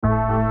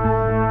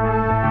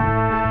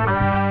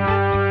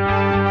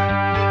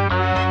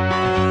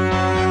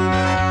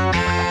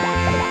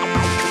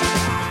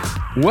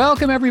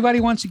Welcome,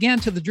 everybody, once again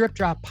to the Drip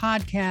Drop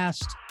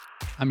Podcast.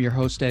 I'm your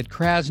host, Ed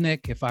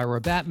Krasnick. If I were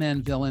a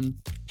Batman villain,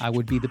 I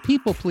would be the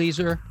people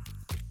pleaser.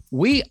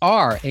 We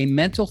are a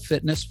mental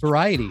fitness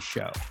variety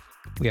show.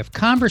 We have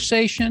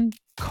conversation,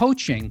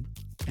 coaching,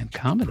 and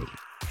comedy.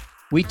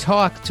 We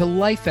talk to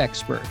life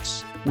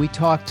experts. We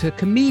talk to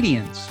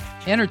comedians,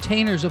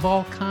 entertainers of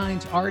all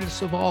kinds,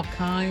 artists of all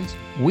kinds.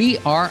 We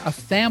are a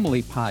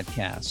family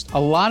podcast. A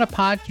lot of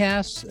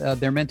podcasts,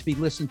 they're meant to be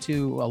listened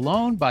to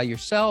alone, by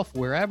yourself,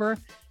 wherever.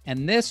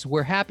 And this,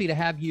 we're happy to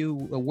have you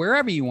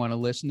wherever you want to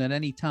listen at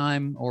any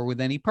time or with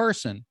any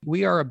person.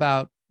 We are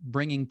about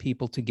bringing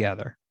people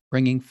together,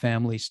 bringing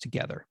families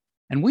together.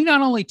 And we not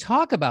only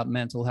talk about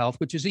mental health,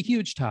 which is a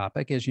huge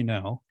topic, as you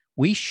know,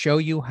 we show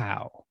you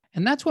how.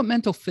 And that's what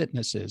mental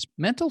fitness is.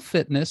 Mental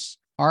fitness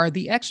are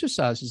the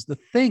exercises, the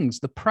things,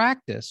 the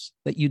practice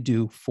that you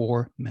do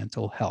for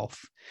mental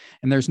health.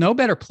 And there's no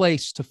better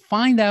place to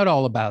find out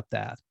all about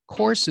that.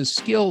 Courses,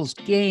 skills,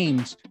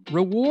 games,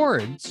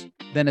 rewards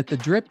than at the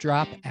Drip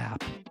Drop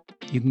app.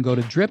 You can go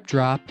to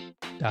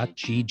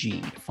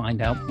dripdrop.gg to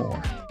find out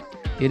more.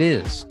 It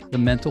is the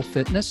mental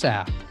fitness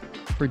app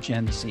for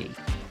Gen Z.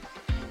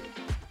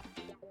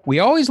 We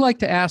always like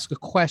to ask a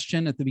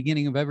question at the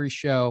beginning of every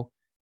show.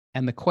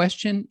 And the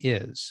question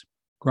is,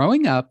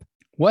 growing up,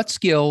 what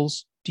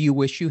skills do you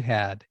wish you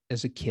had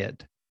as a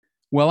kid?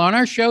 Well, on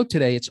our show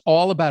today, it's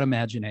all about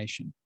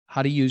imagination,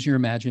 how to use your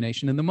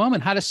imagination in the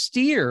moment, how to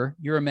steer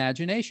your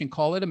imagination,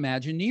 call it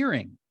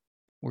Imagineering.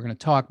 We're going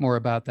to talk more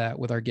about that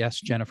with our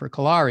guest, Jennifer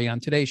Kolari, on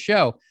today's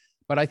show.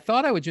 But I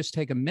thought I would just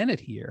take a minute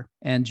here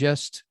and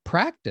just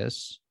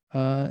practice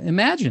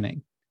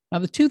imagining. Now,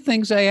 the two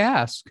things I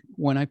ask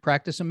when I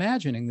practice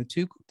imagining,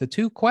 the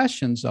two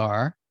questions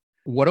are,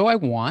 what do I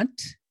want?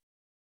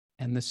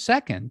 And the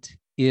second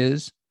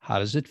is, how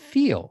does it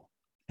feel?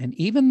 And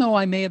even though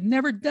I may have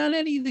never done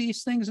any of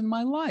these things in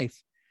my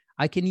life,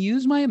 I can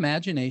use my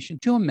imagination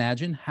to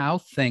imagine how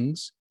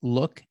things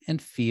look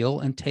and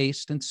feel and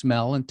taste and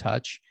smell and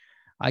touch.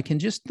 I can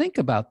just think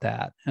about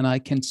that. And I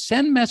can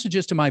send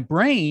messages to my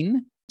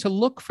brain to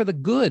look for the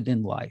good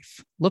in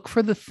life, look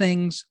for the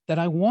things that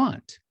I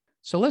want.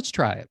 So let's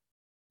try it.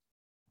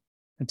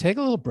 And take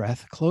a little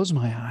breath, close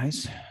my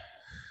eyes.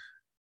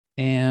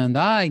 And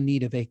I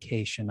need a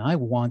vacation. I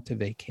want a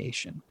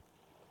vacation.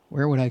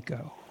 Where would I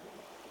go?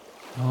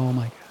 Oh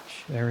my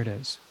gosh, there it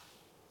is.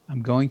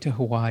 I'm going to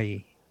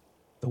Hawaii.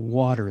 The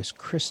water is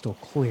crystal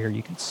clear.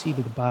 You can see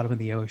to the bottom of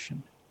the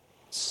ocean.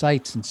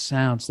 Sights and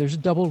sounds. There's a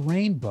double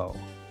rainbow.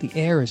 The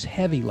air is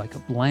heavy like a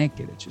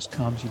blanket. It just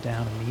calms you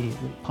down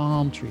immediately.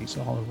 Palm trees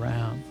all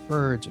around.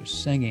 Birds are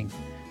singing.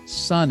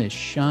 Sun is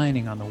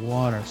shining on the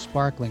water,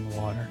 sparkling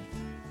water.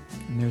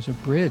 And there's a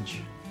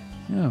bridge.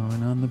 Oh,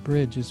 and on the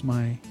bridge is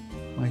my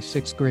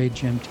sixth grade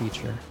gym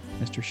teacher,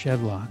 Mr.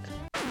 Shedlock.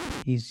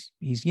 He's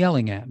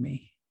yelling at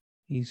me.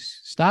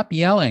 Stop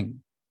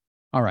yelling.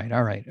 All right.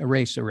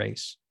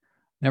 Erase.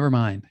 Never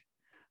mind.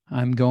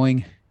 I'm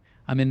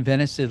in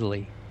Venice,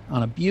 Italy,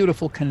 on a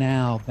beautiful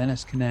canal,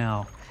 Venice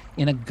Canal,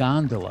 in a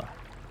gondola.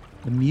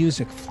 The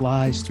music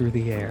flies through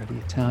the air, the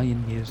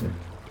Italian music,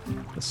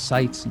 the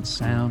sights and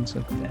sounds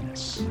of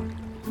Venice.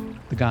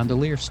 The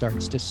gondolier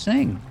starts to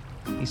sing.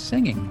 He's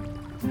singing.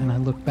 And I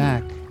look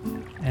back,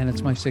 and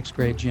it's my sixth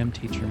grade gym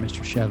teacher,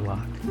 Mr.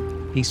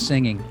 Shedlock. He's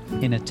singing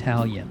in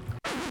Italian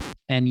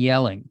and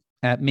yelling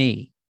at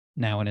me,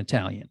 now in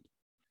Italian.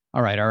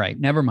 All right.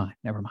 Never mind.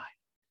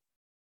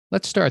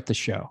 Let's start the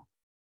show.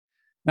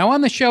 Now,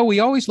 on the show,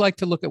 we always like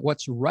to look at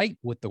what's right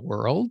with the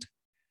world.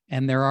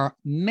 And there are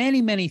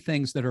many, many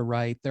things that are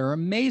right. There are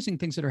amazing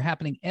things that are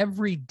happening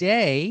every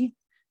day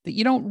that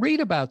you don't read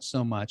about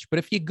so much. But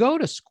if you go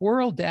to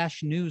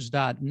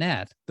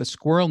squirrel-news.net, the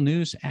Squirrel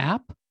News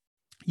app,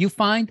 you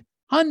find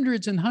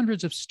hundreds and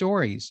hundreds of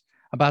stories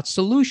about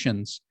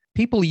solutions,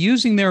 people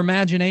using their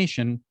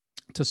imagination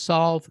to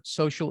solve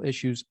social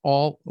issues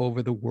all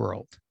over the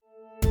world.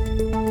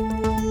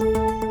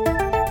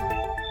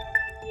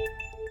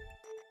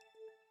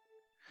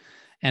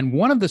 And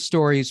one of the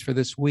stories for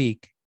this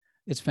week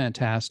is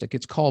fantastic.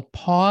 It's called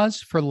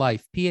Pause for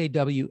Life,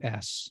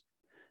 PAWS.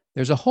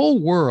 There's a whole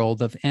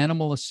world of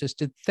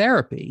animal-assisted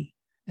therapy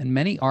and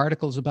many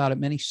articles about it,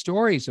 many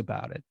stories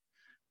about it.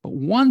 But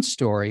one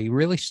story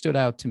really stood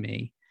out to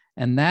me,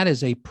 and that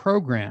is a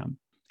program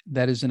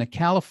that is in a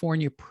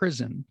California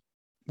prison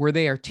where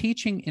they are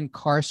teaching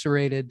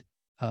incarcerated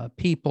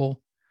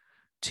people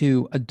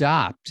to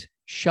adopt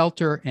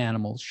shelter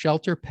animals,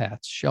 shelter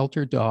pets,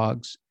 shelter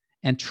dogs,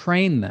 and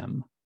train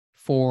them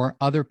for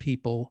other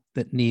people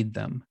that need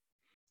them.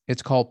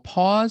 It's called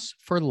Pause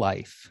for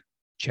Life.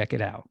 Check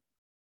it out.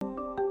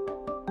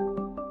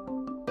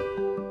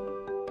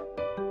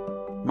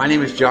 My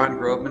name is John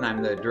Groveman.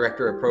 I'm the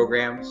Director of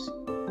Programs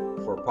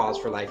for Pause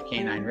for Life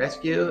Canine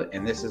Rescue,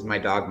 and this is my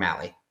dog,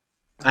 Mally.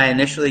 I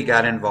initially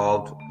got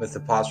involved with the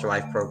Pause for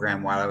Life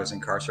program while I was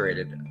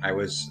incarcerated. I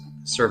was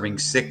serving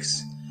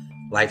 6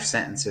 life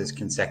sentences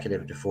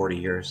consecutive to 40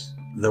 years.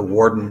 The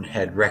warden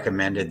had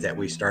recommended that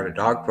we start a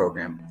dog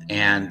program,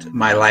 and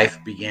my life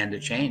began to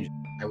change.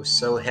 I was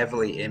so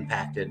heavily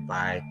impacted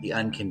by the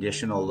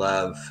unconditional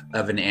love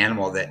of an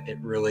animal that it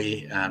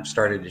really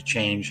started to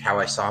change how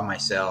I saw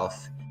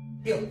myself.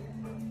 Heel.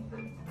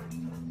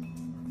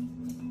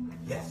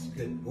 Yes,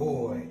 good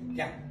boy.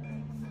 Yeah.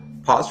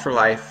 Paws for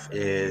Life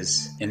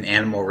is an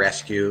animal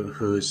rescue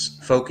whose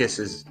focus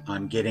is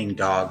on getting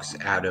dogs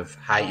out of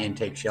high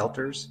intake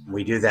shelters.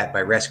 We do that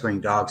by rescuing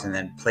dogs and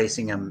then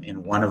placing them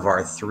in one of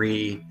our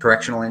 3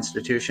 correctional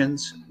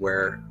institutions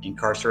where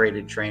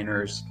incarcerated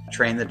trainers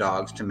train the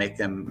dogs to make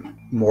them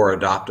more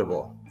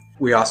adoptable.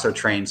 We also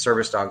train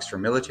service dogs for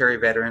military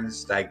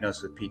veterans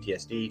diagnosed with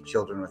PTSD,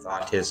 children with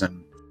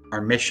autism. Our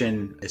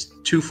mission is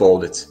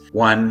twofold. It's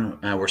one,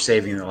 we're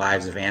saving the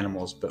lives of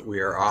animals, but we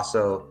are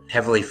also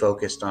heavily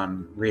focused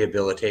on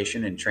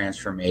rehabilitation and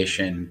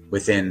transformation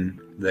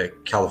within the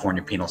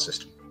California penal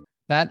system.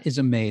 That is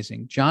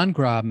amazing. John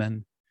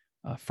Grobman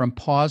from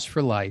Paws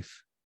for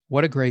Life.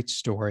 What a great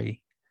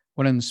story.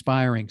 What an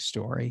inspiring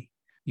story.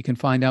 You can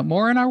find out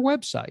more on our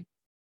website.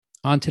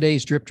 On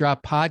today's Drip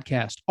Drop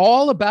podcast,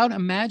 all about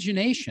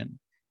imagination.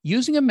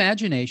 Using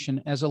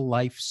imagination as a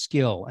life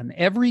skill, an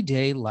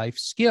everyday life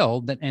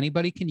skill that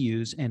anybody can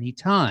use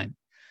anytime.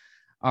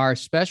 Our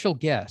special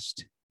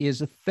guest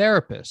is a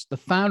therapist, the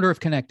founder of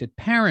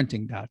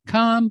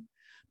ConnectedParenting.com,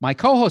 my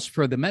co-host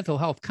for the Mental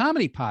Health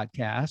Comedy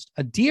Podcast,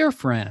 a dear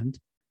friend,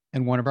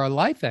 and one of our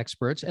life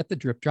experts at the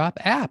Drip Drop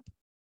app,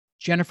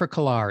 Jennifer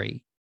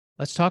Kolari.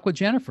 Let's talk with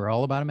Jennifer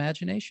all about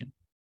imagination.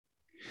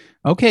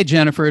 Okay,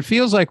 Jennifer, it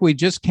feels like we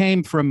just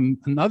came from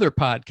another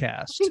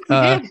podcast.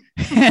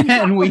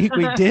 And we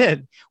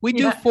did. We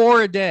do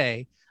 4 a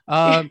day.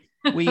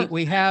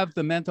 We have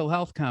the Mental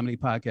Health Comedy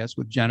Podcast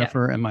with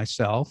Jennifer and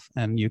myself,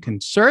 and you can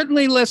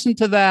certainly listen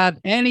to that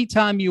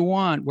anytime you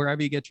want,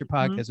 wherever you get your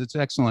podcast. It's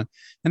excellent.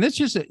 And it's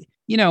just,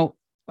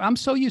 I'm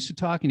so used to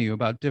talking to you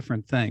about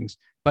different things,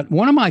 but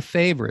one of my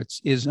favorites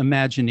is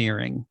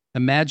Imagineering,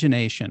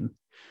 imagination.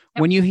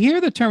 When you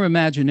hear the term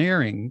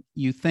Imagineering,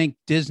 you think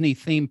Disney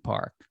theme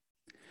park.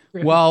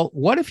 Really? Well,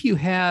 what if you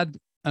had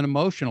an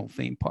emotional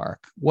theme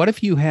park? What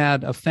if you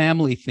had a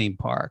family theme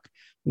park?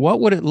 What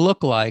would it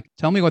look like?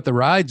 Tell me what the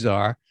rides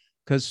are.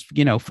 Because,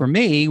 for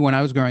me, when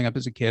I was growing up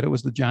as a kid, it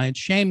was the giant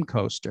shame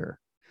coaster.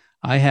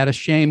 I had a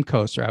shame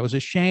coaster. I was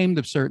ashamed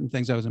of certain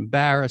things. I was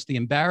embarrassed. The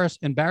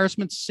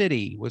embarrassment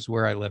city was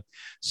where I lived.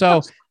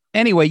 So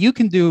anyway, you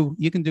can do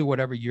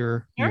whatever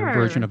your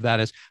version of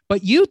that is.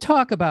 But you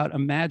talk about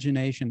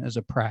imagination as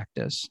a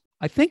practice.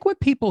 I think when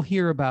people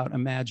hear about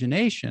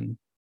imagination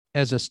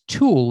as a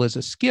tool, as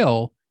a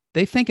skill,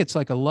 they think it's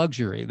like a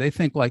luxury. They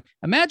think like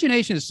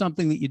imagination is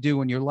something that you do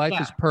when your life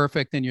is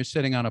perfect and you're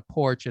sitting on a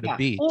porch at a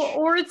beach.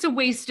 Or it's a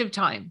waste of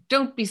time.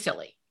 Don't be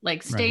silly.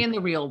 Like stay in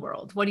the real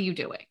world. What are you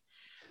doing?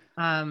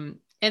 And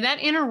that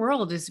inner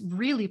world is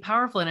really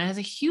powerful and it has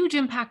a huge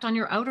impact on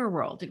your outer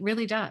world. It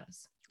really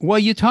does. Well,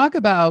 you talk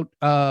about,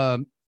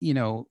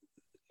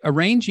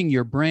 arranging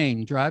your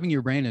brain, driving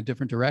your brain in a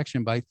different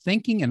direction by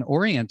thinking and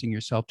orienting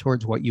yourself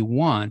towards what you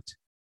want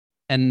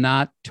and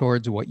not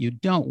towards what you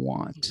don't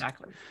want.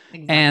 Exactly.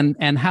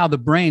 And how the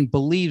brain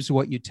believes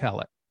what you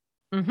tell it.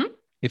 Mm-hmm.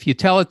 If you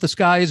tell it the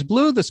sky is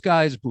blue, the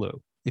sky is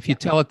blue. If you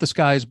tell it the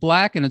sky is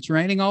black and it's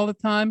raining all the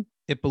time,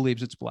 it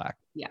believes it's black.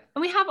 Yeah.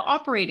 And we have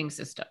operating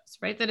systems,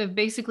 right, that have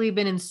basically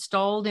been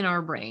installed in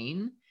our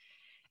brain.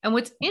 And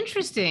what's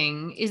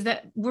interesting is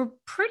that we're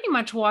pretty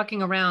much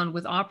walking around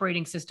with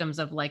operating systems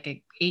of like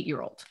an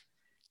 8-year-old,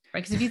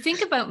 right? Because if you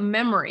think about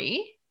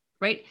memory,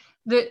 right,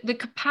 the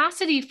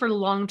capacity for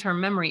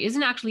long-term memory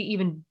isn't actually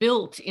even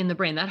built in the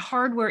brain. That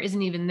hardware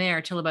isn't even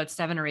there till about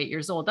 7 or 8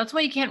 years old. That's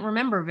why you can't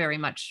remember very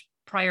much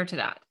prior to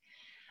that.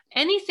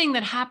 Anything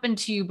that happened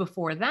to you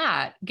before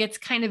that gets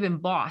kind of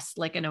embossed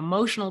like an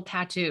emotional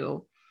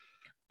tattoo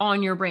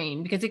on your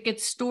brain because it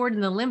gets stored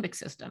in the limbic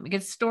system. It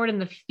gets stored in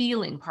the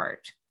feeling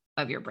part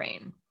of your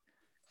brain.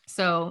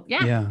 So,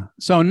 yeah.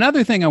 So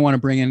another thing I want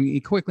to bring in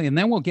quickly, and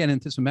then we'll get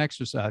into some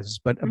exercises,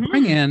 but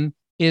bring in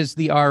is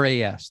the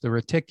RAS, the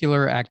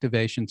reticular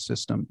activation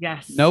system.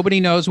 Yes. Nobody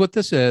knows what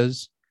this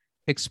is.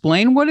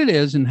 Explain what it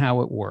is and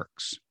how it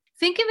works.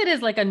 Think of it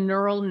as like a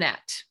neural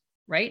net,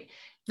 right?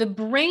 The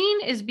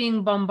brain is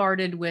being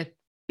bombarded with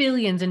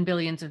billions and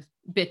billions of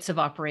bits of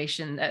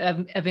operation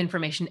of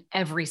information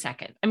every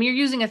second. I mean, you're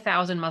using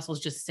 1,000 muscles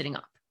just sitting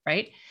up,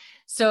 right?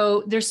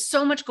 So there's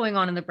so much going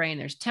on in the brain.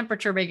 There's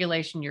temperature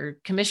regulation, you're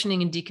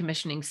commissioning and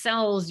decommissioning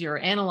cells, you're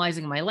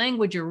analyzing my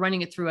language, you're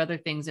running it through other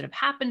things that have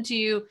happened to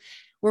you.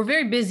 We're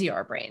very busy,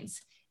 our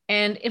brains.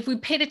 And if we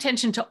paid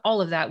attention to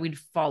all of that, we'd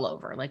fall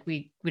over, like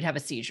we'd have a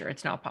seizure.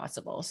 It's not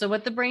possible. So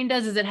what the brain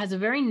does is it has a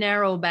very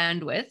narrow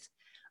bandwidth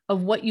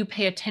of what you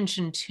pay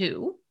attention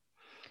to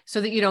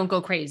so that you don't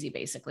go crazy,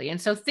 basically. And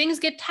so things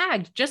get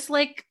tagged just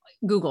like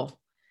Google,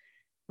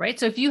 right?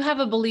 So if you have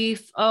a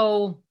belief,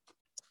 oh,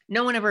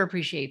 no one ever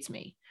appreciates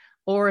me.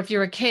 Or if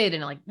you're a kid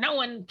and like, no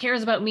one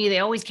cares about me, they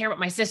always care about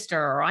my sister,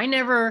 or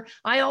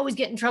I always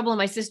get in trouble and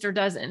my sister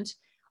doesn't.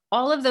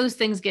 All of those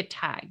things get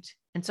tagged.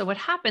 And so what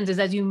happens is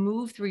as you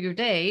move through your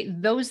day,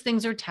 those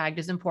things are tagged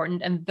as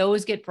important and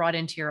those get brought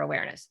into your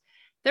awareness.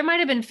 There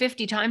might've been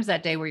 50 times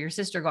that day where your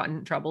sister got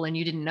in trouble and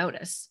you didn't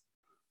notice.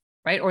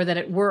 right? Or that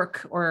at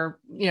work, or,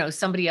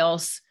 somebody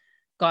else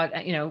got,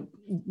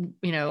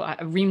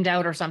 reamed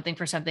out or something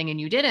for something and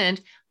you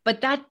didn't,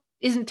 but that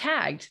isn't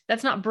tagged.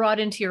 That's not brought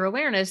into your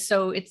awareness.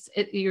 So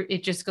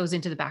it just goes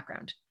into the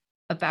background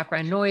of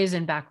background noise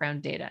and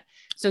background data.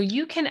 So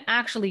you can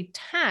actually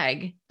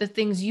tag the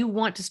things you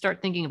want to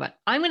start thinking about.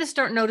 I'm going to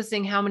start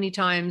noticing how many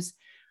times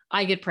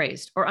I get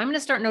praised, or I'm going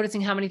to start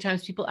noticing how many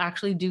times people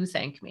actually do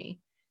thank me,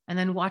 and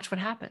then watch what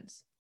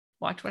happens.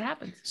 Watch what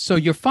happens. So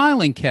your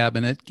filing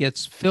cabinet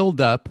gets filled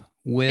up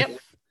with,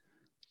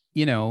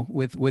 Yep.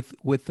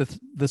 with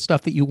the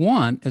stuff that you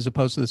want, as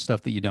opposed to the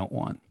stuff that you don't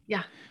want.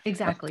 Yeah,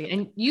 exactly.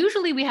 And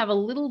usually we have a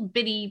little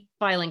bitty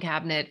filing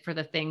cabinet for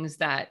the things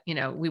that,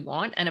 we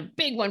want, and a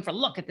big one for,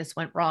 look at this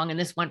went wrong, and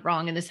this went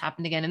wrong, and this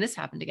happened again, and this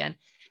happened again.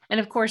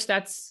 And of course,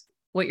 that's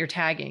what you're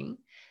tagging.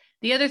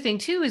 The other thing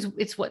too, is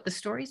it's what the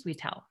stories we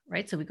tell,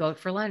 right? So we go out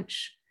for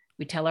lunch,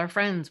 we tell our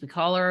friends, we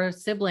call our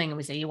sibling, and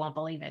we say, you won't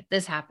believe it.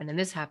 This happened, and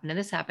this happened, and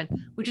this happened,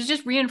 which is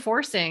just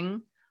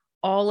reinforcing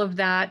all of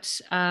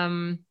that,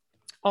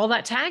 all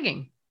that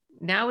tagging.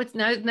 Now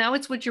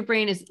it's what your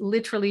brain is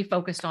literally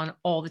focused on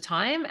all the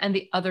time, and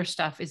the other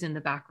stuff is in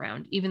the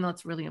background, even though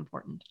it's really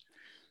important.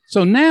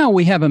 So now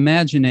we have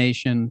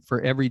imagination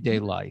for everyday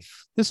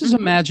life. This is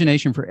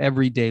imagination for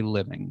everyday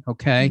living.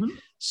 Okay. Mm-hmm.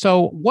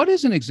 So what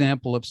is an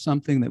example of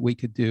something that we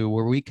could do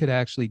where we could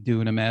actually do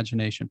an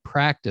imagination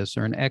practice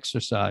or an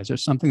exercise or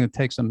something that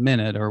takes a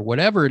minute or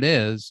whatever it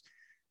is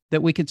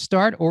that we could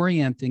start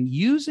orienting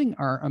using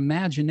our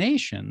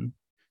imagination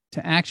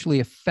to actually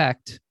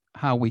affect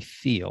how we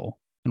feel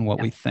and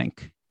what we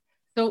think?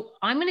 So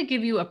I'm going to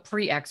give you a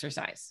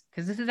pre-exercise,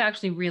 because this is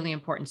actually really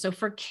important. So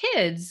for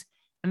kids,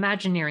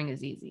 Imagineering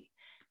is easy.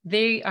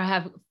 They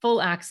have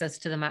full access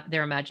to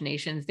their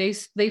imaginations.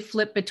 They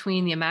flip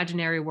between the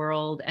imaginary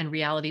world and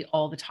reality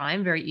all the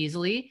time, very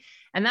easily.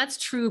 And that's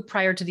true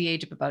prior to the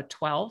age of about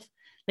 12.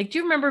 Like, do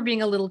you remember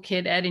being a little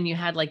kid, Ed, and you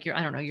had like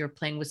you're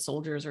playing with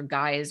soldiers or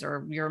guys,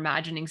 or you're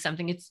imagining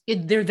something.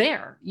 They're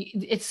there.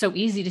 It's so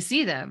easy to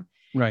see them.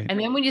 Right. And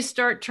then when you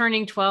start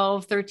turning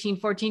 12, 13,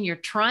 14, you're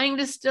trying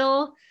to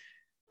still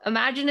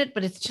imagine it,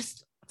 but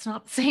it's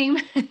not the same.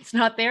 It's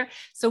not there.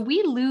 So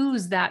we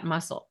lose that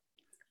muscle.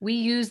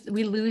 We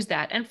lose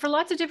that. And for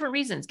lots of different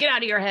reasons. Get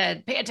out of your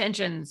head, pay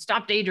attention,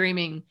 stop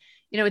daydreaming.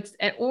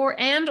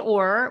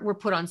 Or we're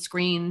put on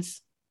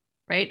screens,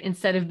 right?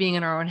 Instead of being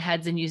in our own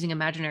heads and using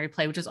imaginary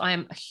play, which is, I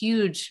am a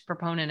huge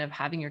proponent of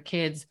having your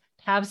kids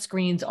have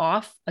screens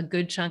off a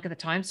good chunk of the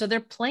time. So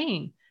they're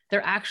playing.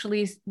 They're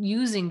actually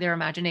using their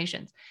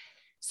imaginations.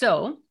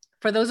 So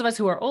for those of us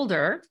who are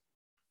older,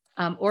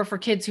 or for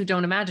kids who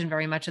don't imagine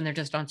very much and they're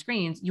just on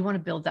screens, you want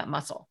to build that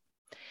muscle.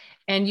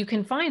 And you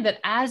can find that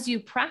as you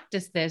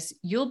practice this,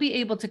 you'll be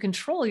able to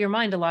control your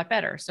mind a lot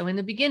better. So in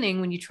the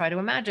beginning, when you try to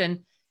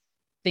imagine,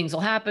 things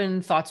will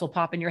happen, thoughts will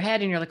pop in your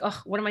head, and you're like,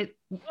 oh, what am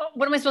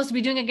I supposed to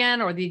be doing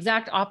again? Or the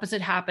exact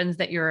opposite happens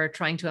that you're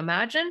trying to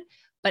imagine.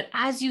 But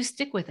as you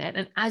stick with it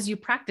and as you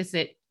practice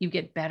it, you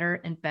get better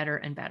and better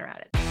and better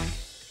at it.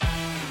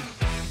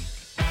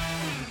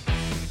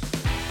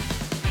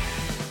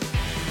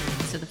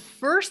 So the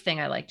first thing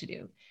I like to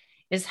do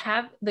is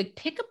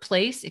pick a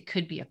place. It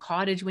could be a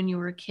cottage when you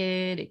were a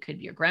kid. It could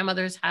be your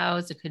grandmother's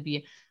house. It could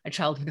be a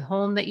childhood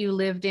home that you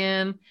lived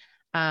in.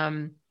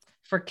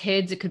 For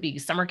kids, it could be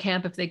summer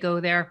camp if they go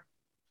there.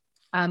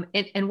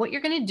 And what you're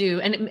going to do,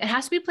 and it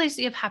has to be a place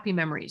that you have happy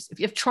memories. If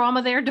you have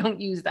trauma there,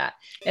 don't use that.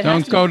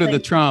 Don't go to the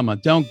trauma.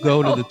 Don't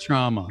go to the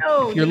trauma.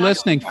 No, if you're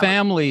listening,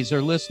 families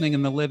are listening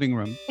in the living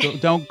room.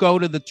 Don't go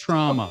to the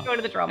trauma. Don't go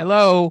to the trauma.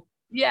 Hello.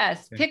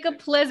 Yes. Pick a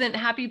pleasant,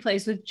 happy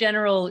place with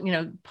general,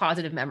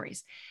 positive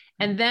memories.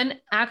 And then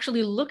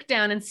actually look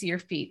down and see your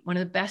feet. One of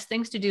the best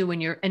things to do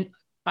and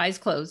eyes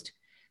closed,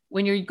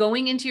 when you're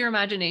going into your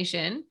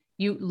imagination,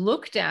 you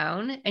look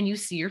down and you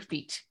see your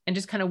feet and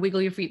just kind of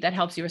wiggle your feet. That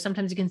helps you. Or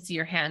sometimes you can see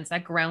your hands.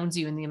 That grounds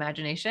you in the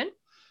imagination.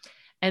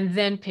 And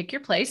then pick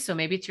your place. So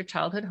maybe it's your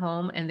childhood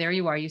home, and there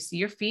you are. You see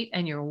your feet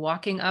and you're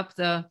walking up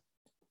the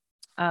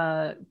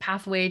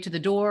pathway to the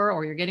door,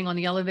 or you're getting on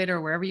the elevator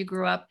or wherever you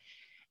grew up,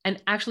 and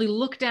actually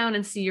look down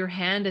and see your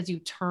hand as you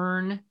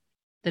turn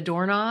the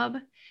doorknob.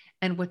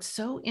 And what's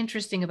so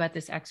interesting about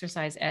this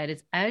exercise, Ed,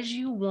 is as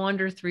you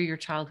wander through your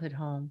childhood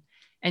home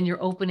and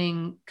you're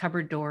opening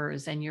cupboard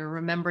doors and you're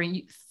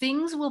remembering,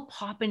 things will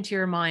pop into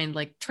your mind,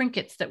 like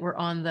trinkets that were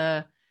on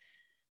the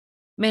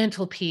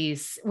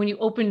mantelpiece. When you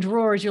open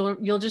drawers,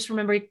 you'll just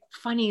remember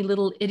funny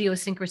little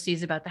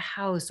idiosyncrasies about the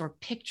house, or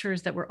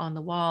pictures that were on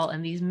the wall.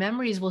 And these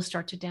memories will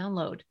start to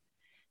download.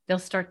 They'll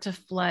start to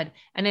flood.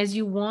 And as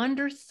you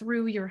wander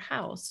through your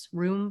house,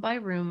 room by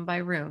room by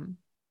room,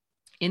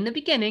 in the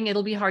beginning,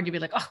 it'll be hard. You'll be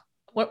like, oh,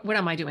 what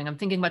am I doing? I'm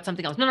thinking about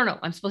something else. No.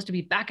 I'm supposed to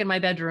be back in my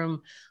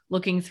bedroom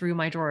looking through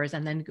my drawers.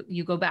 And then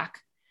you go back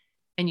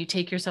and you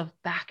take yourself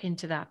back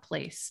into that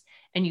place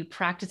and you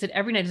practice it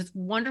every night. It's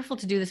wonderful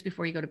to do this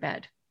before you go to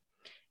bed.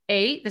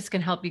 This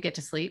can help you get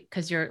to sleep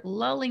because you're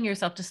lulling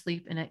yourself to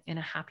sleep in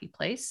a happy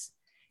place,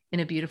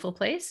 in a beautiful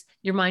place.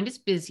 Your mind is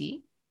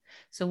busy.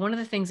 So one of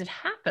the things that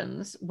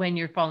happens when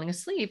you're falling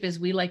asleep is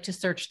we like to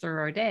search through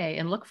our day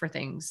and look for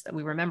things that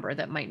we remember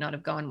that might not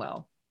have gone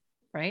well,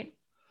 right?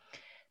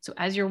 So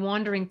as you're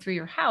wandering through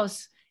your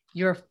house,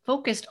 you're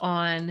focused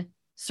on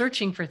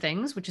searching for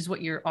things, which is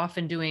what you're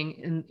often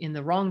doing in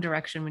the wrong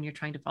direction when you're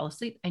trying to fall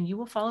asleep, and you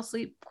will fall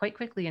asleep quite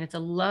quickly. And it's a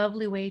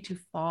lovely way to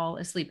fall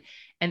asleep.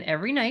 And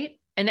every night,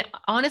 and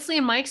honestly,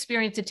 in my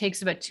experience, it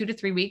takes about 2 to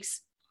 3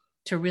 weeks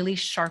to really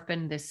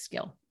sharpen this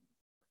skill.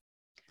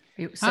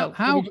 So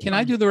how can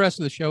I do the rest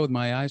of the show with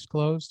my eyes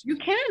closed? You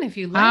can if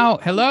you like. How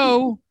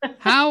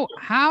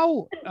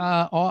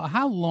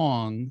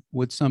long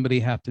would somebody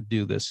have to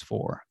do this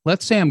for?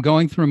 Let's say I'm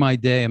going through my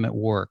day, I'm at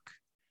work.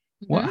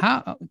 Mm-hmm. Well,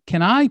 how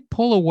can I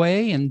pull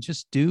away and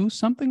just do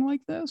something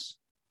like this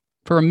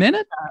for a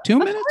minute, 2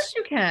 minutes? Of course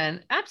you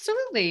can.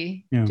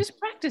 Absolutely. Yeah. Just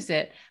practice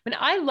it. I mean,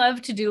 I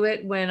love to do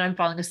it when I'm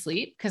falling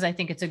asleep because I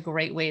think it's a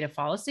great way to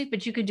fall asleep,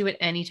 but you could do it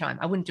anytime.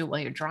 I wouldn't do it while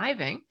you're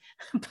driving,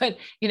 but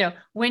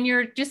when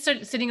you're just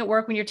sitting at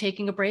work, when you're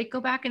taking a break,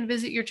 go back and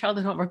visit your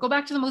childhood home or go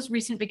back to the most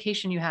recent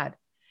vacation you had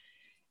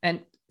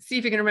and see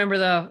if you can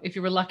remember if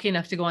you were lucky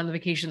enough to go on the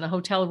vacation, the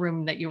hotel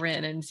room that you were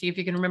in, and see if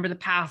you can remember the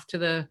path to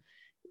the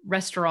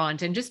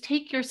restaurant, and just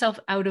take yourself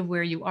out of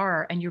where you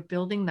are, and you're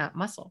building that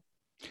muscle.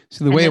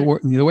 So the way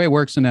it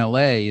works in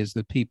LA is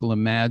that people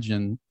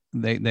imagine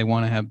they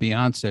want to have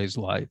Beyonce's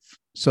life.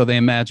 So they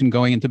imagine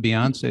going into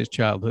Beyonce's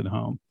childhood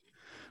home,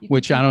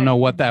 which I don't know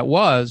what that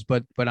was,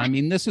 but I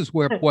mean, this is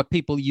what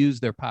people use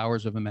their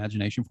powers of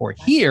imagination for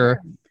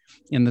here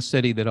in the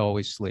city that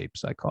always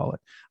sleeps, I call it.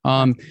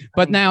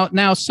 But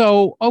now,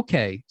 so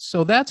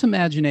that's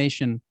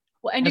imagination.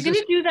 Well, and you're going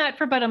to do that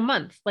for about a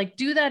month. Like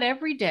do that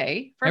every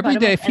day.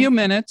 A few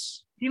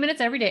minutes. A few minutes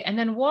every day. And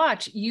then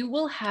watch, you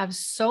will have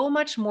so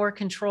much more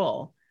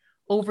control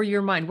over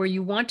your mind. Where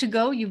you want to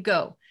go, you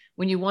go.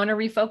 When you want to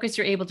refocus,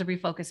 you're able to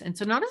refocus. And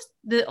so not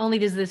only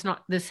does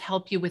this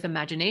help you with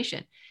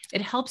imagination,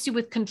 it helps you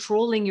with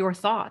controlling your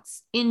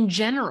thoughts in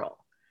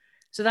general.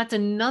 So that's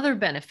another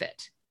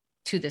benefit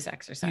to this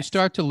exercise. You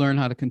start to learn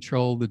how to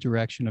control the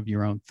direction of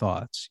your own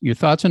thoughts. Your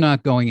thoughts are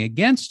not going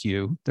against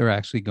you. They're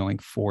actually going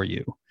for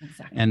you.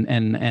 Exactly.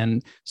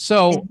 And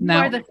so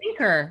now you are the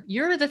thinker.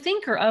 You're the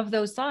thinker of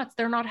those thoughts.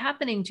 They're not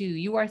happening to you.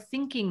 You are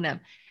thinking them.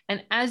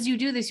 And as you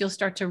do this, you'll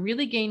start to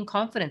really gain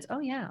confidence. Oh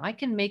yeah, I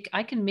can make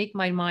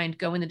my mind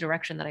go in the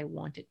direction that I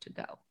want it to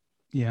go.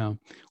 Yeah.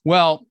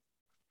 Well,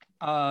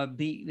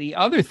 the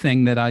other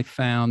thing that I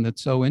found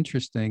that's so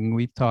interesting,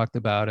 we've talked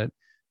about it,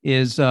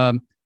 is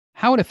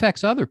how it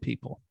affects other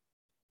people.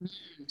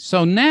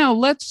 So now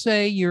let's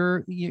say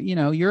you're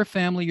a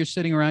family, you're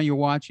sitting around, you're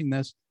watching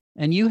this,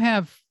 and you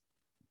have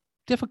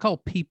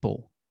difficult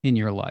people in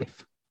your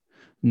life.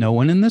 No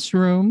one in this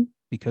room,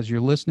 because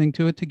you're listening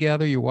to it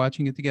together, you're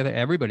watching it together.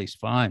 Everybody's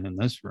fine in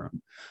this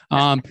room.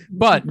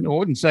 But I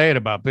wouldn't say it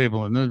about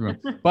people in this room.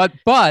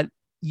 But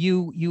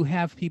you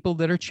have people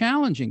that are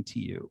challenging to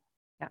you.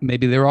 Yeah.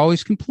 Maybe they're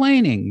always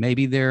complaining.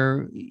 Maybe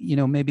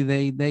maybe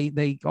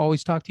they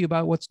always talk to you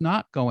about what's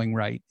not going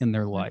right in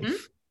their life.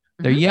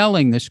 Mm-hmm. They're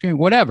yelling, they're screaming,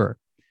 whatever.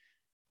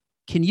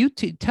 Can you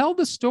tell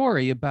the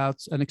story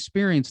about an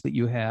experience that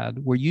you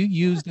had where you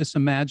use this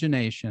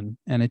imagination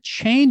and it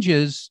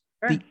changes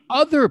the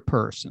other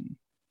person?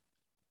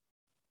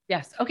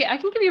 Yes. Okay. I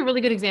can give you a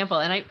really good example.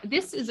 And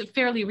this is a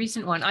fairly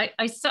recent one.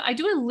 I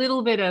do a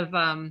little bit of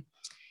kind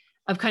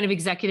of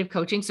executive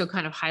coaching. So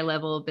kind of high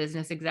level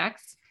business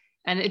execs.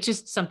 And it's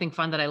just something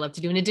fun that I love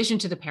to do in addition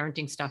to the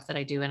parenting stuff that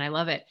I do. And I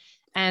love it.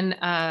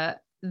 And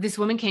this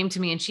woman came to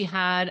me and she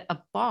had a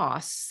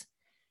boss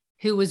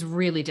who was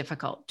really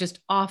difficult, just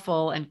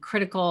awful and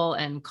critical,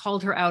 and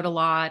called her out a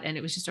lot. And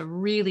it was just a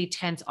really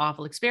tense,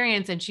 awful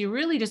experience. And she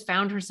really just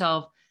found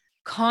herself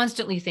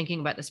constantly thinking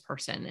about this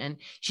person, and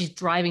she's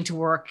driving to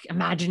work,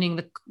 imagining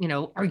the,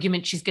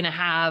 argument she's going to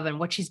have and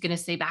what she's going to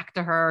say back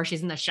to her.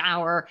 She's in the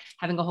shower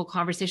having a whole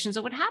conversation.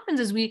 So what happens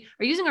is we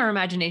are using our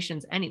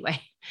imaginations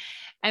anyway,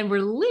 and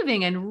we're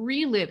living and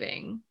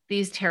reliving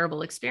these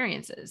terrible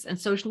experiences. And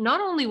so not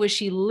only was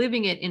she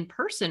living it in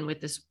person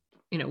with this,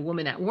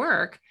 woman at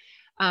work,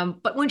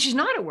 but when she's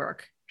not at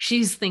work,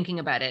 she's thinking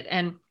about it.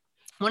 And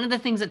one of the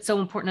things that's so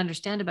important to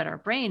understand about our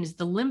brain is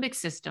the limbic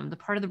system, the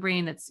part of the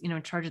brain that's,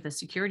 in charge of the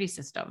security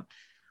system.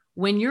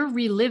 When you're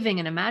reliving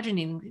and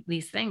imagining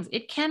these things,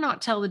 it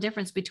cannot tell the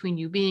difference between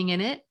you being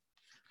in it,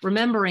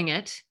 remembering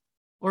it,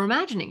 or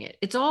imagining it.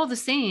 It's all the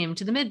same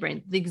to the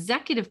midbrain, the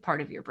executive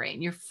part of your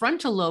brain. Your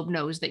frontal lobe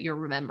knows that you're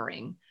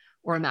remembering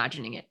or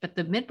imagining it, but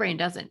the midbrain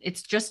doesn't.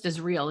 It's just as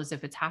real as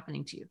if it's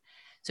happening to you.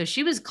 So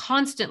she was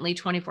constantly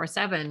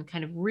 24/7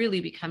 kind of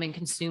really becoming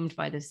consumed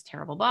by this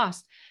terrible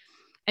boss.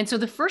 And so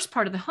the first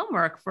part of the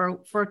homework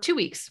for 2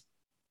 weeks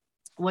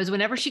was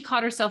whenever she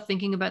caught herself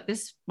thinking about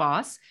this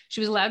boss,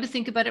 she was allowed to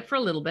think about it for a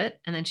little bit.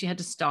 And then she had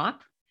to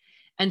stop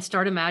and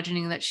start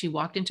imagining that she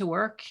walked into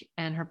work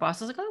and her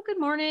boss was like, "Oh, good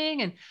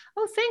morning." And,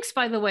 "Oh, thanks,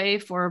 by the way,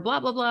 for blah,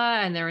 blah,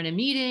 blah." And they're in a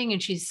meeting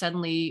and she's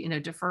suddenly,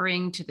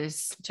 deferring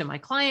to my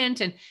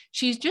client. And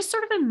she's just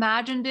sort of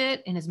imagined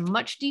it in as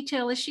much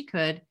detail as she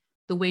could,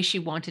 the way she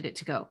wanted it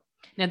to go.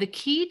 Now, the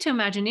key to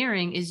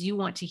Imagineering is you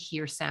want to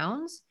hear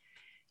sounds.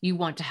 You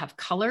want to have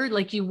color,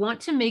 like you want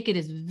to make it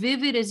as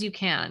vivid as you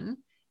can,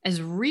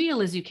 as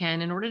real as you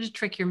can, in order to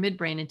trick your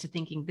midbrain into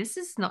thinking this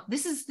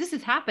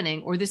is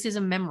happening, or this is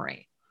a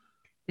memory.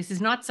 This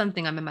is not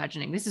something I'm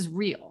imagining. This is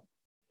real.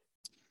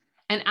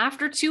 And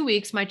after 2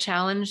 weeks, my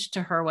challenge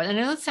to her was, and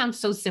I know it sounds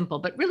so simple,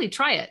 but really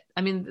try it.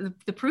 I mean,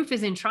 the proof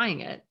is in trying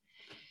it.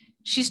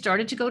 She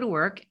started to go to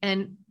work,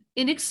 and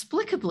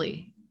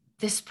inexplicably,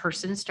 this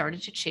person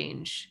started to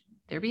change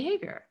their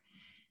behavior.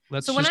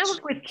 So when I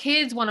work with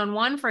kids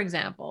one-on-one, for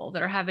example,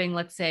 that are having,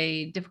 let's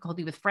say,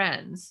 difficulty with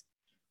friends,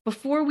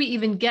 before we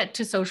even get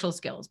to social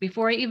skills,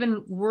 before I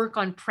even work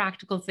on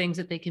practical things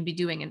that they can be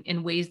doing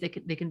in ways they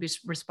can be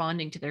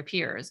responding to their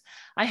peers,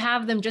 I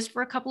have them just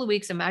for a couple of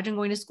weeks. Imagine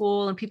going to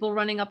school and people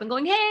running up and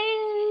going,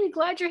 "Hey,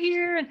 glad you're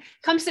here, and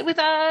come sit with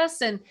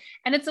us." And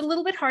it's a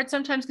little bit hard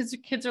sometimes because the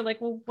kids are like,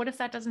 "Well, what if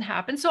that doesn't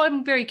happen?" So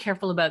I'm very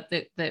careful about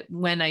the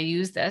when I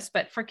use this.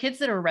 But for kids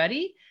that are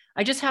ready,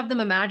 I just have them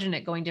imagine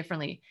it going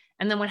differently.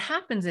 And then what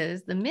happens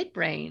is the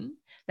midbrain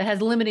that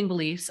has limiting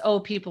beliefs, oh,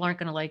 people aren't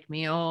going to like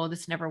me, oh,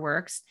 this never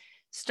works,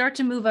 start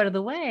to move out of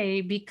the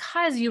way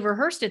because you've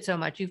rehearsed it so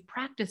much, you've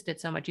practiced it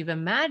so much, you've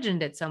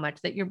imagined it so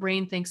much that your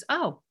brain thinks,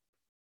 oh,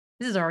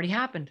 this has already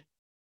happened.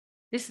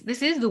 This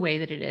is the way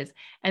that it is.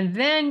 And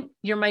then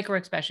your micro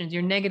expressions,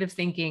 your negative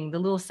thinking, the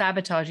little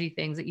sabotagey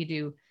things that you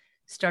do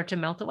start to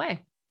melt away.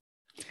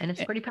 And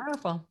it's pretty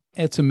powerful.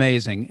 It's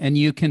amazing. And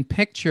you can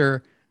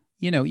picture,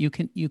 you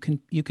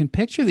can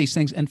picture these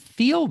things and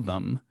feel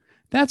them.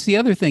 That's the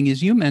other thing,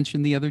 is you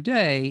mentioned the other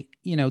day,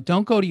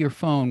 don't go to your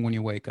phone when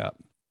you wake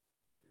up.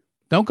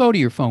 Don't go to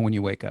your phone when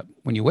you wake up.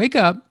 When you wake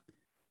up,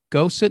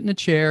 go sit in a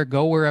chair,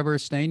 go wherever,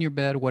 stay in your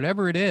bed,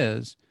 whatever it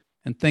is,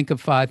 and think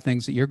of 5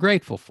 things that you're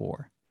grateful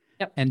for.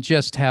 Yep. And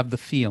just have the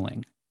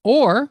feeling.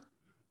 Or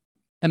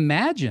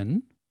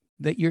imagine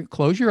that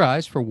close your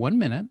eyes for 1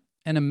 minute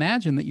and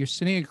imagine that you're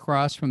sitting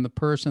across from the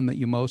person that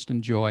you most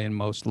enjoy and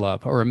most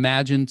love, or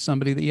imagine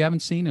somebody that you haven't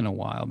seen in a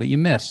while that you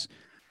miss,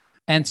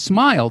 and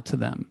smile to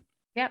them.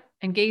 Yep.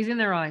 And gaze in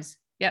their eyes.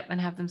 Yep.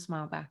 And have them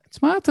smile back.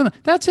 Smile to them.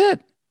 That's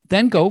it.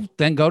 Then go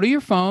to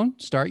your phone,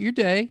 start your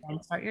day.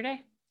 And start your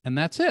day. And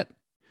that's it.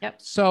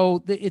 Yep.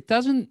 So it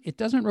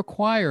doesn't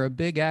require a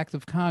big act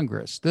of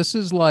Congress. This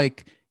is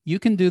like, you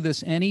can do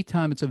this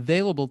anytime. It's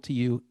available to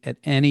you at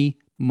any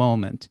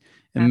moment.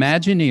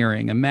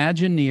 Imagineering,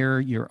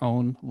 Imagineer your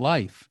own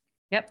life.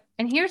 Yep.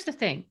 And here's the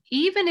thing,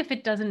 even if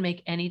it doesn't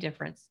make any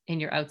difference in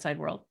your outside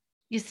world,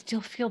 you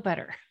still feel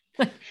better.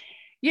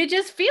 You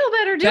just feel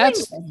better doing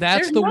it.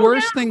 That's the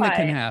worst thing that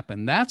can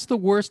happen. That's the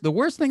worst. The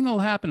worst thing that'll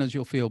happen is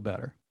you'll feel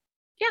better.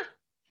 Yeah.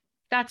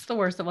 That's the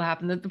worst that will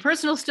happen. The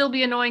person will still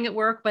be annoying at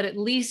work, but at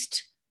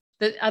least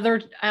the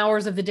other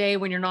hours of the day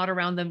when you're not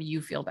around them, you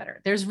feel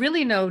better. There's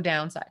really no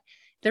downside.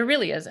 There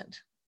really isn't.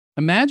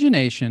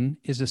 Imagination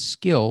is a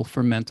skill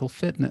for mental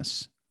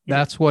fitness.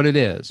 That's what it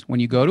is. When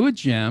you go to a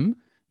gym,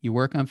 you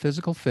work on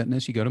physical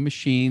fitness, you go to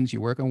machines, you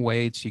work on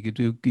weights, you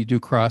do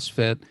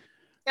CrossFit.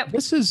 Yep.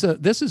 This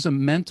is a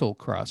mental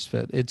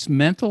CrossFit. It's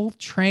mental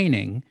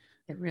training.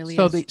 It really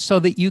is. So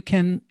that you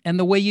can, and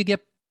the way you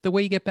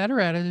get better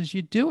at it is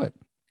you do it.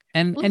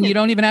 And you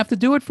don't even have to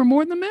do it for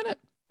more than a minute.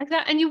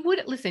 Exactly. And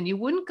you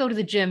wouldn't go to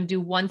the gym, do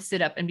one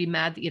sit up and be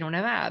mad that you don't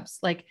have abs.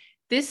 Like,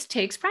 this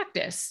takes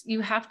practice.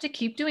 You have to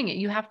keep doing it.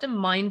 You have to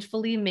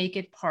mindfully make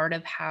it part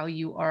of how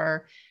you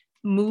are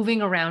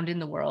moving around in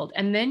the world.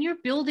 And then you're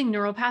building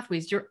neural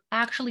pathways. You're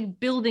actually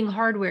building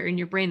hardware in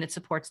your brain that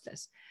supports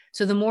this.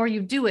 So the more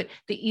you do it,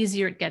 the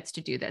easier it gets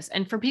to do this.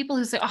 And for people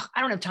who say, oh,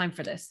 I don't have time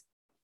for this,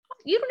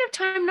 you don't have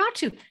time not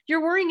to.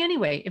 You're worrying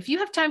anyway. If you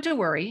have time to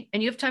worry,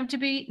 and you have time to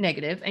be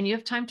negative, and you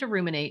have time to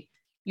ruminate,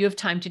 you have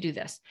time to do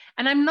this.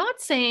 And I'm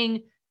not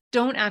saying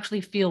don't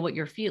actually feel what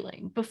you're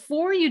feeling.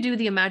 Before you do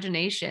the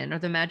imagination or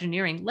the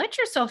Imagineering, let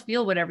yourself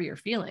feel whatever you're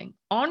feeling.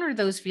 Honor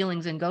those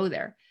feelings and go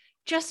there.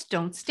 Just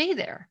don't stay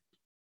there.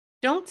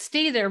 Don't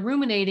stay there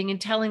ruminating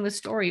and telling the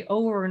story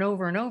over and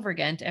over and over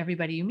again to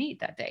everybody you meet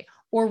that day,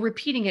 or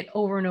repeating it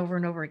over and over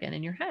and over again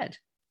in your head,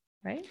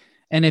 right?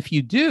 And if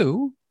you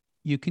do,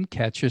 you can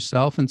catch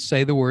yourself and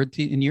say the word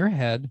in your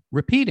head,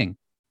 repeating.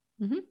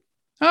 Mm-hmm.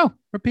 Oh,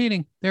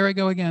 repeating. There I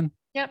go again.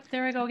 Yep,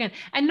 there I go again.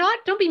 And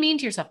don't be mean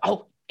to yourself.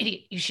 Oh,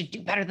 idiot, you should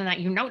do better than that.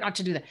 You know not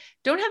to do that.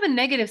 Don't have a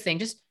negative thing.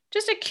 Just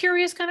a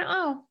curious kind of,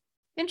 oh,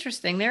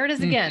 interesting. There it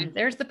is again. Mm-hmm.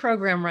 There's the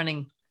program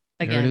running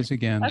again. There it is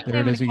again. Okay,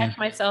 I'm going to catch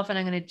myself, and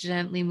I'm going to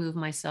gently move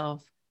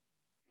myself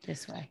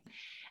this way.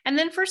 And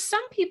then for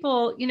some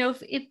people,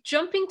 if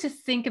jumping to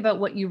think about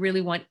what you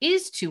really want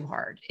is too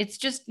hard, it's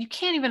just, you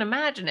can't even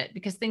imagine it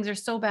because things are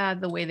so bad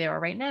the way they are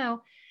right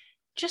now.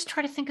 Just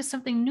try to think of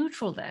something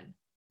neutral then.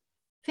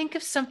 Think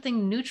of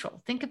something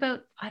neutral. Think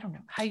about, I don't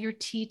know, how your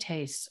tea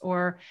tastes,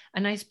 or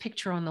a nice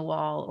picture on the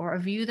wall, or a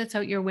view that's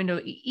out your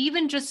window.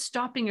 Even just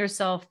stopping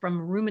yourself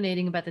from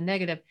ruminating about the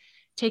negative,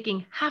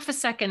 taking half a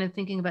second and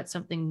thinking about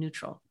something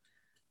neutral.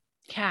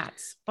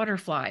 Cats,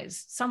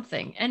 butterflies,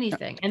 something,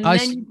 anything. And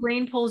then your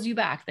brain pulls you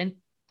back. Then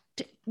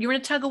you're in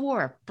a tug of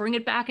war. Bring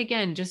it back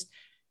again. Just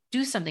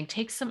do something.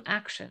 Take some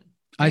action.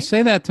 I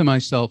say that to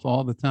myself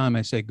all the time.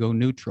 I say, go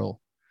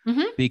neutral.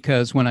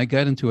 Because when I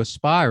get into a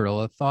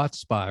spiral, a thought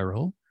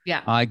spiral,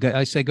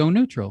 I say, go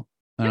neutral.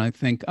 And I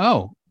think,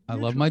 oh, I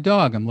love my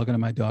dog. I'm looking at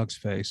my dog's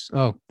face.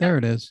 Oh, there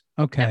it is.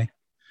 Okay.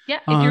 Yeah.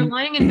 If you're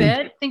lying in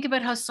bed, think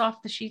about how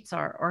soft the sheets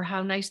are, or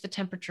how nice the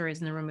temperature is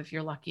in the room if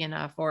you're lucky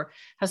enough, or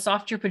how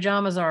soft your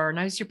pajamas are, or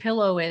nice your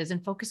pillow is,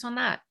 and focus on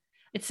that.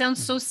 It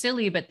sounds so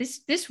silly, but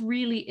this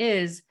really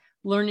is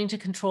learning to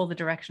control the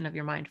direction of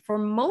your mind for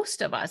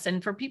most of us.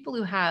 And for people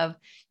who have,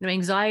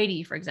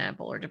 anxiety, for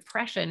example, or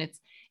depression,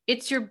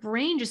 it's your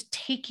brain just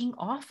taking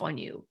off on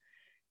you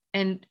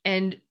and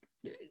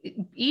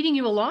eating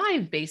you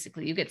alive.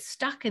 Basically, you get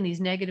stuck in these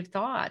negative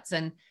thoughts,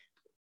 and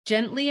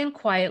gently and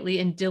quietly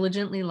and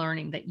diligently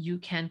learning that you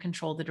can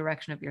control the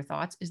direction of your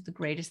thoughts is the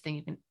greatest thing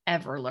you can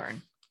ever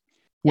learn.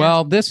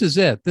 Well, this is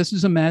it. This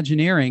is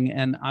Imagineering.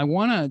 And I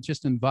want to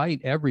just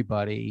invite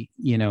everybody,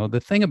 the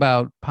thing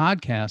about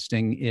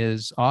podcasting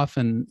is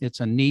often it's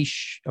a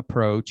niche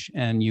approach,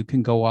 and you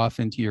can go off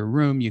into your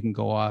room. You can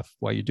go off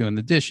while you're doing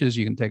the dishes.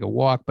 You can take a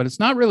walk, but it's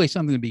not really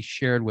something to be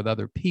shared with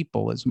other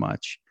people as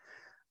much.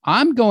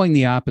 I'm going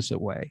the opposite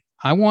way.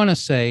 I want to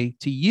say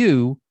to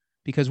you,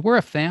 because we're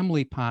a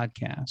family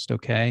podcast,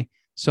 okay?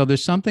 So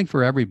there's something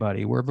for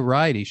everybody. We're a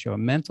variety show, a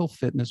mental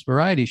fitness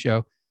variety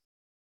show.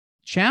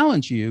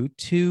 Challenge you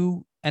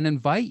to and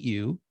invite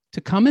you to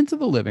come into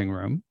the living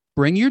room,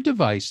 bring your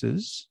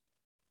devices.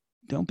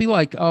 Don't be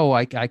like, oh,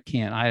 I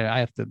can't. I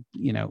have to,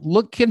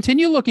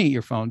 continue looking at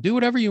your phone. Do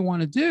whatever you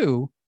want to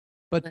do,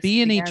 but listen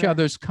be in together. Each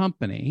other's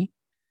company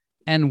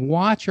and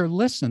watch or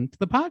listen to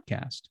the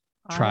podcast.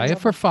 Try it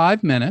for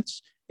 5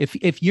 minutes.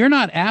 If you're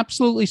not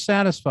absolutely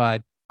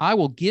satisfied, I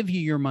will give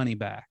you your money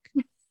back.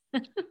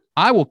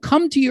 I will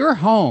come to your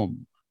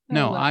home.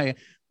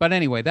 But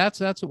anyway, that's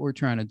what we're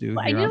trying to do.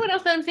 You know what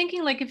else I'm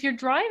thinking? Like if you're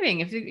driving,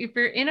 if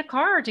you're in a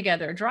car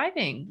together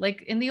driving,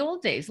 like in the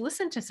old days,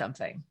 listen to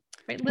something.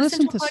 Right?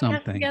 Listen to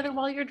something together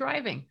while you're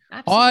driving.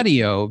 Absolutely.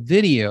 Audio,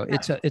 video.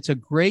 Yeah. It's a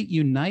great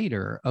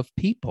uniter of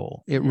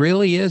people. It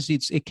really is.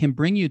 It can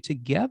bring you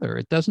together.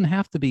 It doesn't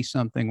have to be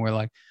something where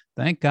like,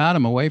 thank God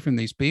I'm away from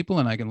these people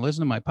and I can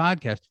listen to my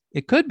podcast.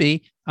 It could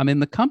be I'm in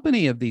the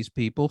company of these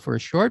people for a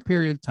short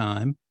period of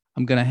time.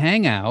 I'm going to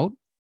hang out,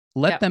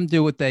 let them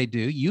do what they do.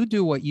 You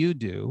do what you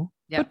do,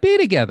 but be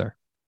together.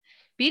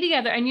 Be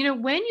together.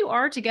 And, when you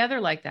are together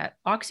like that,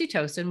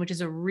 oxytocin, which is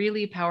a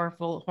really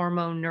powerful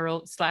hormone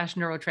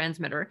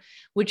neurotransmitter,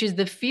 which is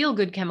the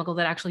feel-good chemical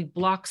that actually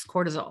blocks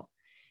cortisol.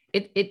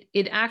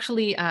 It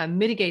actually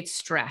mitigates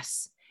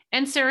stress,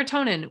 and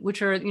serotonin,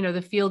 which are,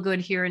 the feel-good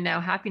here and now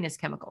happiness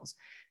chemicals.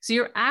 So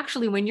you're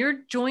actually, when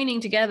you're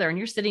joining together and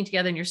you're sitting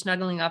together and you're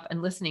snuggling up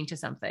and listening to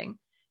something,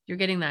 you're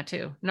getting that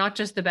too. Not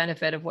just the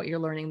benefit of what you're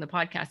learning in the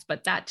podcast,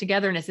 but that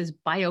togetherness is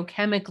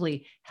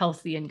biochemically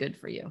healthy and good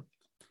for you.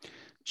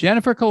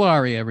 Jennifer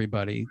Kolari,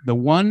 everybody, the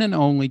one and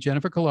only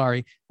Jennifer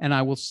Kolari. And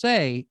I will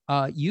say,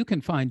 you can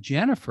find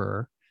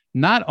Jennifer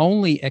not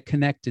only at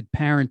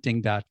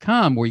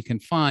connectedparenting.com, where you can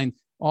find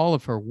all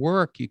of her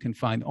work, you can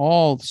find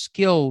all the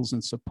skills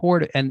and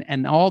support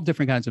and all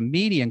different kinds of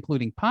media,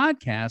 including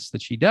podcasts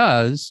that she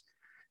does.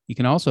 You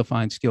can also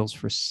find skills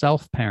for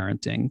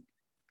self-parenting.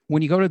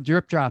 When you go to the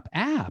Drip Drop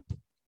app,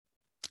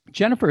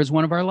 Jennifer is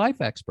one of our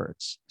life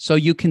experts. So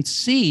you can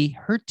see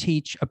her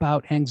teach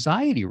about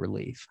anxiety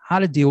relief, how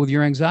to deal with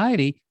your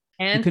anxiety.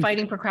 And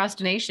fighting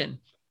procrastination.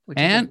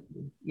 And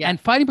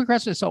fighting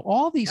procrastination. So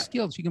all these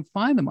skills, you can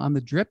find them on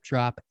the Drip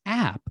Drop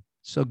app.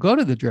 So go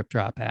to the Drip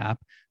Drop app,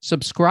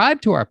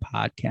 subscribe to our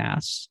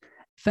podcasts.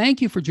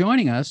 Thank you for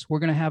joining us. We're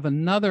going to have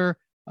another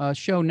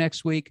show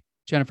next week.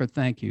 Jennifer,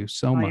 thank you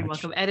so much. You're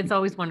welcome. Ed, it's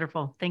always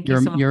wonderful. Thank you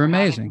so much. You're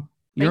amazing.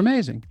 You're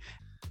amazing.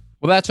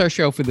 Well, that's our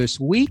show for this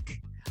week.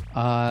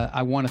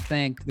 I want to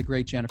thank the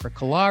great Jennifer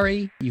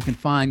Kolari. You can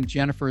find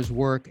Jennifer's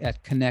work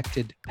at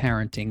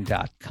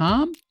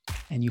connectedparenting.com,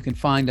 and you can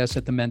find us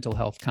at the Mental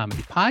Health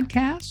Comedy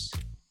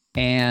Podcast,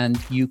 and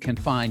you can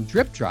find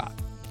Drip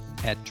Drop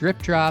at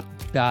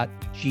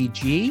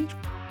dripdrop.gg,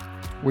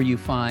 where you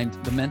find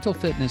the mental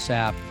fitness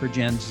app for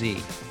Gen Z.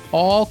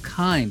 All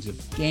kinds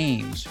of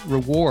games,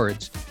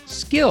 rewards,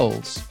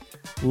 skills,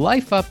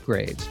 life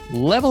upgrades,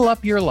 level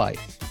up your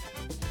life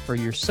for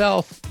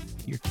yourself,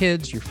 your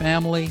kids, your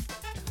family.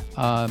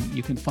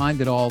 You can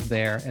find it all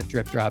there at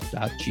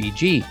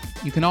dripdrop.gg.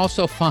 You can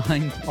also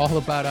find all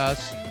about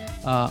us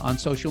on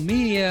social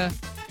media,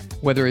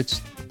 whether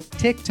it's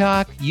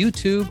TikTok,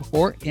 YouTube,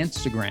 or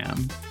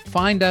Instagram.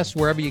 Find us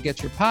wherever you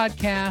get your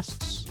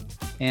podcasts.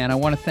 And I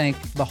want to thank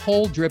the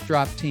whole Drip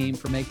Drop team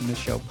for making this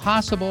show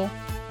possible.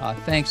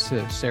 Thanks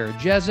to Sarah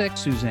Jezik,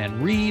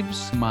 Suzanne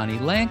Reeves, Monty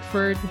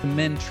Langford,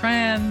 Min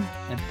Tran,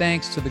 and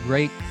thanks to the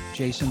great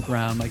Jason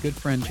Brown, my good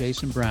friend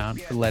Jason Brown,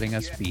 for letting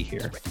us be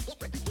here.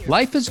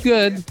 Life is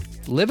good.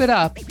 Live it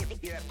up.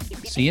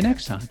 See you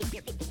next time.